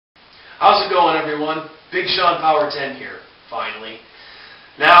How's it going, everyone? Big Sean Power 10 here, finally.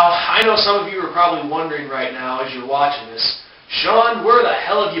 Now, I know some of you are probably wondering right now as you're watching this, Sean, where the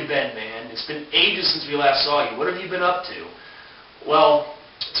hell have you been, man? It's been ages since we last saw you. What have you been up to? Well,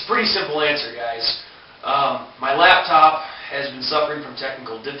 it's a pretty simple answer, guys. My laptop has been suffering from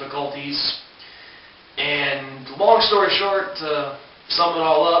technical difficulties, and long story short, to sum it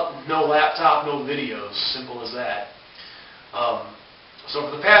all up, no laptop, no videos. Simple as that. So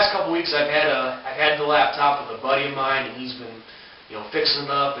for the past couple weeks, I've had the laptop with a buddy of mine, and he's been, fixing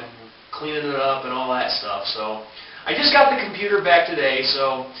it up and cleaning it up and all that stuff. So I just got the computer back today,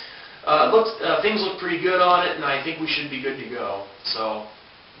 so things look pretty good on it, and I think we should be good to go. So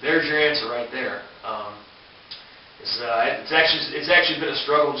there's your answer right there. It's actually been a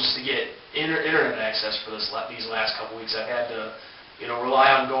struggle just to get internet access for these last couple weeks. I've had to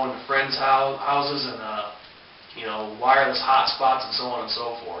rely on going to friends' houses and wireless hotspots and so on and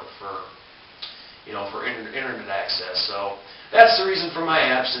so forth for internet access. So that's the reason for my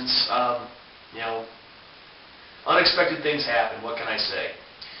absence. Unexpected things happen. What can I say?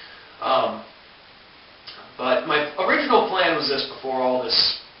 But my original plan was this before all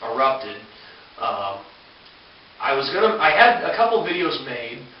this erupted. I had a couple videos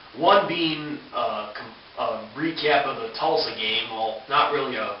made. One being a recap of the Tulsa game. Well, not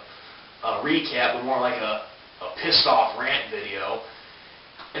really a recap, but more like a pissed off rant video.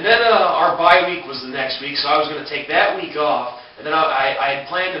 And then our bye week was the next week, so I was going to take that week off, and then I had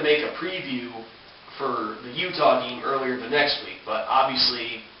planned to make a preview for the Utah game earlier the next week, but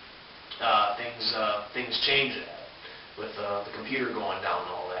obviously things changed with the computer going down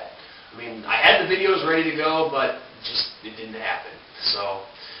and all that. I mean, I had the videos ready to go, but it didn't happen. So,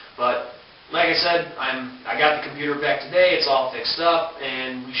 but like I said, I got the computer back today. It's all fixed up,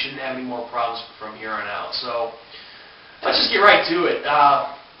 and we shouldn't have any more problems from here on out. So let's just get right to it.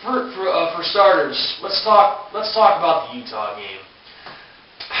 For starters, let's talk about the Utah game.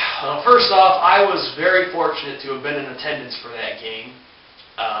 First off, I was very fortunate to have been in attendance for that game.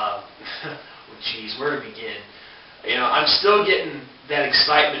 Geez, where to begin? I'm still getting that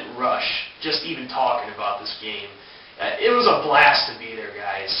excitement rush just even talking about this game. It was a blast to be there,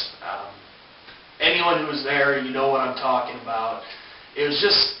 guys. Anyone who was there, you know what I'm talking about. It was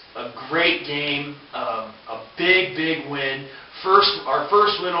just a great game, a big win. Our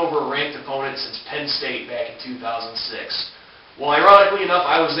first win over a ranked opponent since Penn State back in 2006. Well, ironically enough,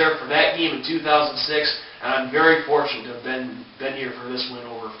 I was there for that game in 2006, and I'm very fortunate to have been here for this win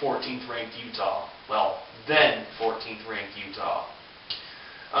over 14th ranked Utah. Well, then 14th ranked Utah.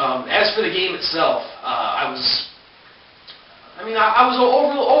 As for the game itself, overall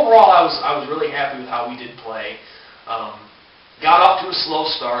I was really happy with how we did play. Got off to a slow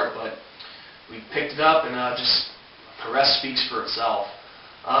start, but we picked it up, and the rest speaks for itself.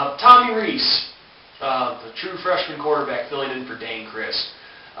 Tommy Reese, the true freshman quarterback, filling in for Dane Chris.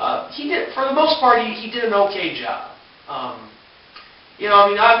 For the most part, he did an okay job.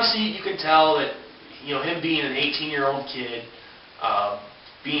 Obviously you can tell that, him being an 18-year-old kid,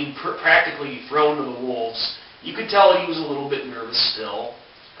 being practically thrown to the wolves, you could tell that he was a little bit nervous still.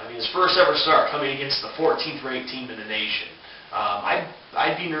 I mean, his first ever start coming against the 14th ranked team in the nation.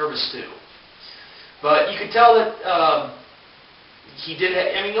 I'd be nervous too. But you could tell that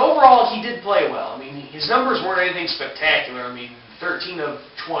overall he did play well. I mean, his numbers weren't anything spectacular. I mean, 13 of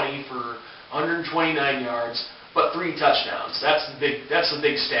 20 for 129 yards, but 3 touchdowns. That's the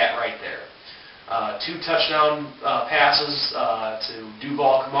big stat right there. 2 touchdown passes to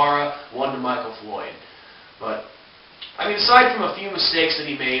Duval Kamara, 1 to Michael Floyd. But aside from a few mistakes that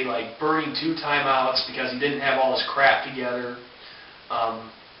he made, like burning 2 timeouts because he didn't have all his crap together,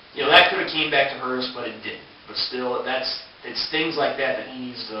 that could have came back to hurt us, but it didn't. But still, it's things like that he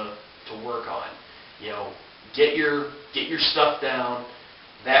needs to work on. Get your stuff down.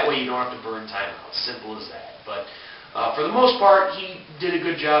 That way you don't have to burn timeouts. Simple as that. But for the most part, he did a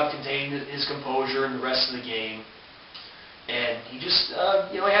good job containing his composure in the rest of the game, and he just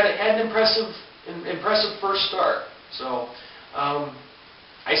had an impressive first start. So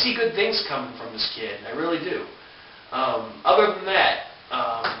I see good things coming from this kid. I really do. Other than that,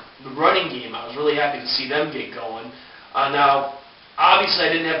 the running game, I was really happy to see them get going. Now, obviously I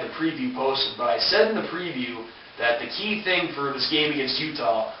didn't have the preview posted, but I said in the preview that the key thing for this game against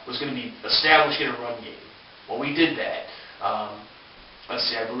Utah was going to be establishing a run game. Well, we did that. Let's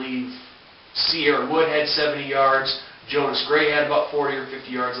see, I believe Sierra Wood had 70 yards. Jonas Gray had about 40 or 50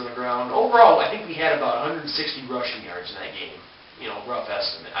 yards on the ground. Overall, I think we had about 160 rushing yards in that game. Rough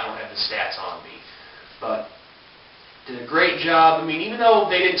estimate. I don't have the stats on me. But did a great job. Even though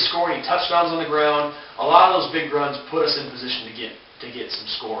they didn't score any touchdowns on the ground, a lot of those big runs put us in position to to get some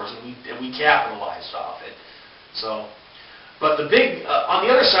scores, and we capitalized off it. So, but the big on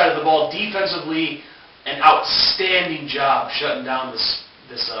the other side of the ball, defensively, an outstanding job shutting down this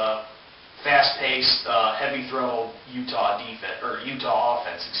fast-paced, heavy throw Utah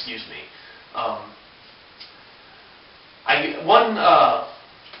offense. Excuse me. I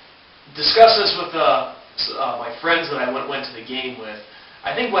discussed this with my friends that I went to the game with.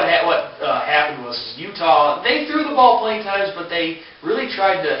 I think what happened was Utah, they threw the ball plenty times, but they really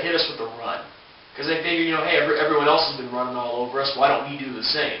tried to hit us with the run. Because they figured, hey, everyone else has been running all over us, why don't we do the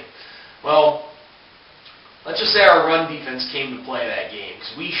same? Well, let's just say our run defense came to play that game,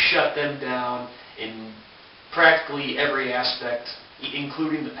 because we shut them down in practically every aspect,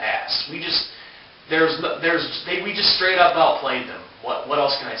 including the pass. We just straight up outplayed them. What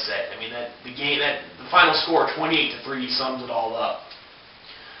else can I say? I mean, the final score, 28-3, sums it all up.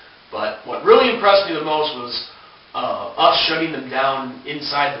 But what really impressed me the most was us shutting them down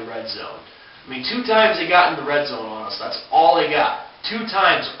inside the red zone. I mean, 2 times they got in the red zone on us. That's all they got. 2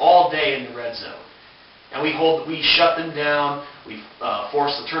 times all day in the red zone. And we shut them down. We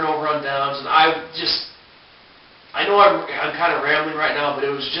forced the turnover on downs. And I know I'm kind of rambling right now, but it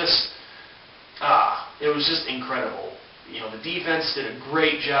was just incredible. The defense did a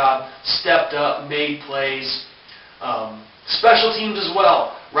great job, stepped up, made plays. Special teams as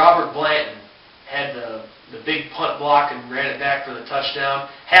well. Robert Blanton had the big punt block and ran it back for the touchdown.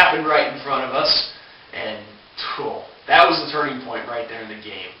 Happened right in front of us, and that was the turning point right there in the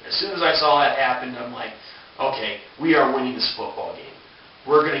game. As soon as I saw that happen, I'm like, okay, we are winning this football game.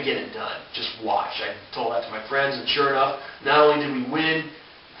 We're going to get it done. Just watch. I told that to my friends, and sure enough, not only did we win,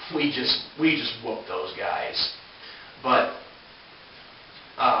 we just whooped those guys. But,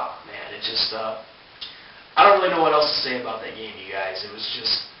 man, it just, I don't really know what else to say about that game, you guys. It was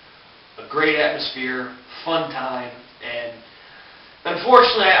just a great atmosphere, fun time, and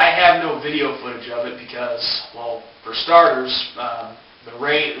unfortunately I have no video footage of it because, well, for starters, the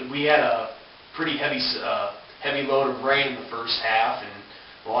rain, we had a pretty heavy load of rain in the first half, and,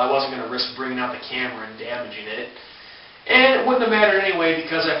 well, I wasn't going to risk bringing out the camera and damaging it. And it wouldn't have mattered anyway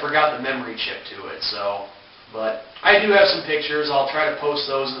because I forgot the memory chip to it, so... But I do have some pictures. I'll try to post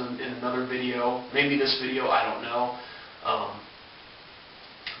those in another video. Maybe this video, I don't know.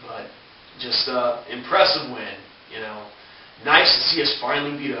 But just impressive win. Nice to see us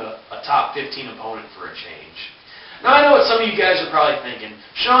finally beat a top 15 opponent for a change. Now I know what some of you guys are probably thinking.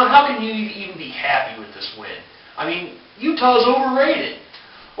 Sean, how can you even be happy with this win? I mean, Utah's overrated.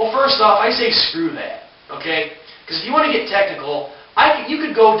 Well, first off, I say screw that. Okay? Because if you want to get technical, you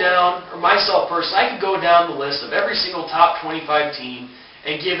could go down, or myself personally, I could go down the list of every single top 25 team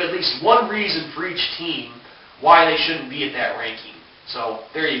and give at least one reason for each team why they shouldn't be at that ranking. So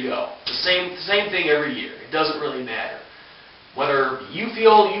there you go. The same thing every year. It doesn't really matter. Whether you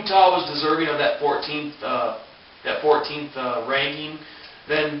feel Utah was deserving of that 14th ranking,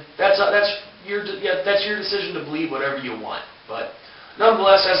 then that's your decision to believe whatever you want. But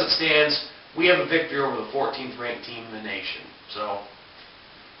nonetheless, as it stands, we have a victory over the 14th ranked team in the nation. So,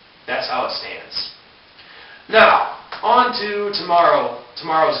 that's how it stands. Now, on to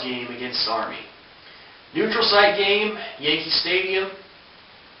tomorrow's game against Army. Neutral site game, Yankee Stadium.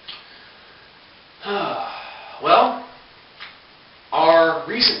 Well, our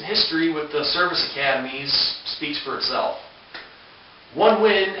recent history with the service academies speaks for itself. 1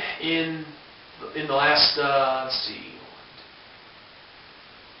 win in the last, let's see.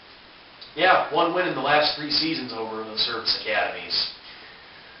 Yeah, 1 win in the last 3 seasons over the service academies.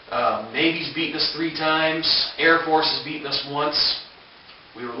 Navy's beaten us 3 times. Air Force has beaten us once.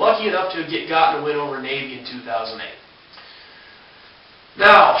 We were lucky enough to have gotten a win over Navy in 2008.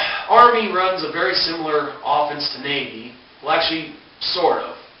 Now, Army runs a very similar offense to Navy. Well, actually, sort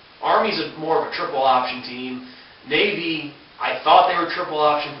of. Army's more of a triple option team. Navy, I thought they were triple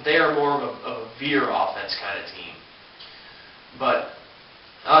option, but they are more of a veer offense kind of team. But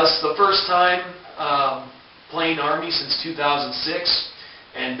this is the first time playing Army since 2006,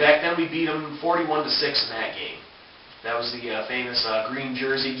 and back then we beat them 41-6 in that game. That was the famous green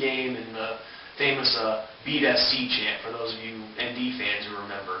jersey game and the famous Beat SC chant for those of you ND fans who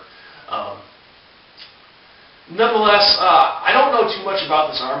remember. Nonetheless, I don't know too much about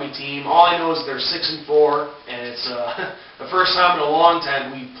this Army team. All I know is they're 6-4, and it's the first time in a long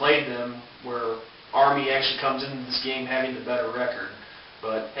time we played them where Army actually comes into this game having the better record.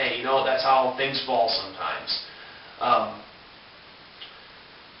 But hey, that's how things fall sometimes.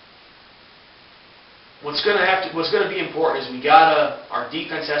 What's going to be important is our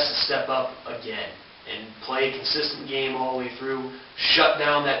defense has to step up again and play a consistent game all the way through, shut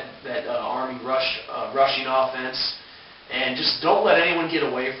down that Army rushing offense, and just don't let anyone get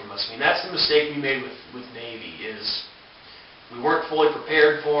away from us. I mean, that's the mistake we made with Navy, is we weren't fully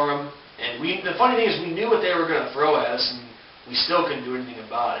prepared for them, and the funny thing is we knew what they were going to throw at us, and we still couldn't do anything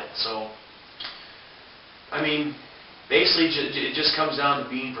about it. So, I mean, basically it just comes down to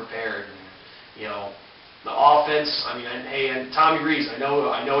being prepared. And, you know, the offense, I mean, and Tommy Rees, I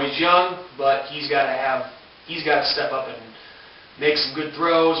know he's young, but he's got to step up and make some good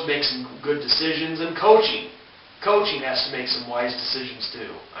throws, make some good decisions, and coaching has to make some wise decisions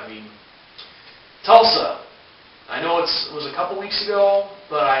too. I mean, Tulsa, I know it was a couple weeks ago,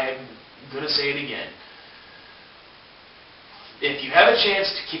 but I'm going to say it again. If you have a chance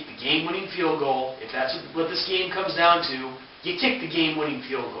to kick the game-winning field goal, if that's what this game comes down to, you kick the game-winning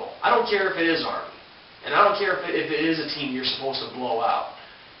field goal. I don't care if it is Army, and I don't care if it is a team you're supposed to blow out.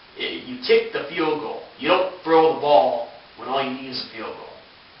 You kick the field goal. You don't throw the ball when all you need is a field goal.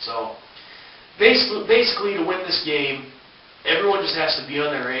 So, basically to win this game, everyone just has to be on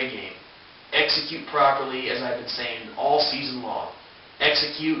their A game. Execute properly, as I've been saying all season long.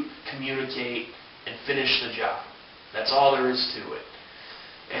 Execute, communicate, and finish the job. That's all there is to it.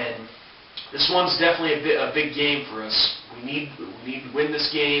 And this one's definitely a big game for us. We need to win this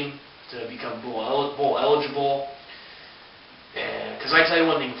game to become bowl eligible. And because I tell you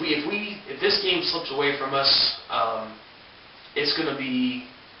one thing, if this game slips away from us, it's going to be,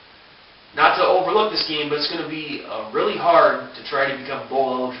 not to overlook this game, but it's going to be really hard to try to become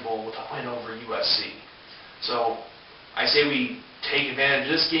bowl eligible with a win over USC. So I say we take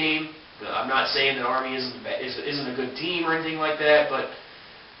advantage of this game. I'm not saying that Army isn't a good team or anything like that, but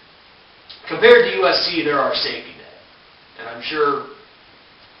compared to USC, they're our safety net. And I'm sure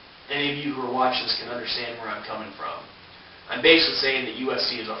any of you who are watching this can understand where I'm coming from. I'm basically saying that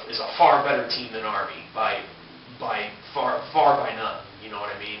USC is a far better team than Army by far by none. You know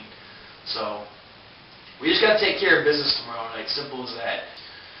what I mean? So we just got to take care of business tomorrow night. Simple as that.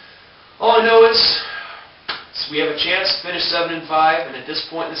 All I know is we have a chance to finish 7-5, and at this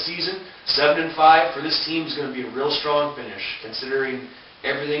point in the season, 7-5 for this team is going to be a real strong finish, considering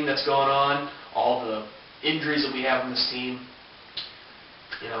everything that's going on, all the injuries that we have on this team.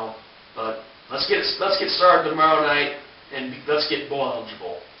 You know, but let's get started tomorrow night, and let's get bowl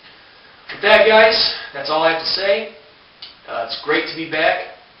eligible. With that, guys, that's all I have to say. It's great to be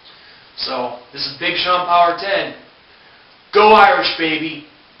back. So this is Big Sean Power 10. Go Irish, baby.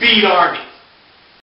 Beat Army.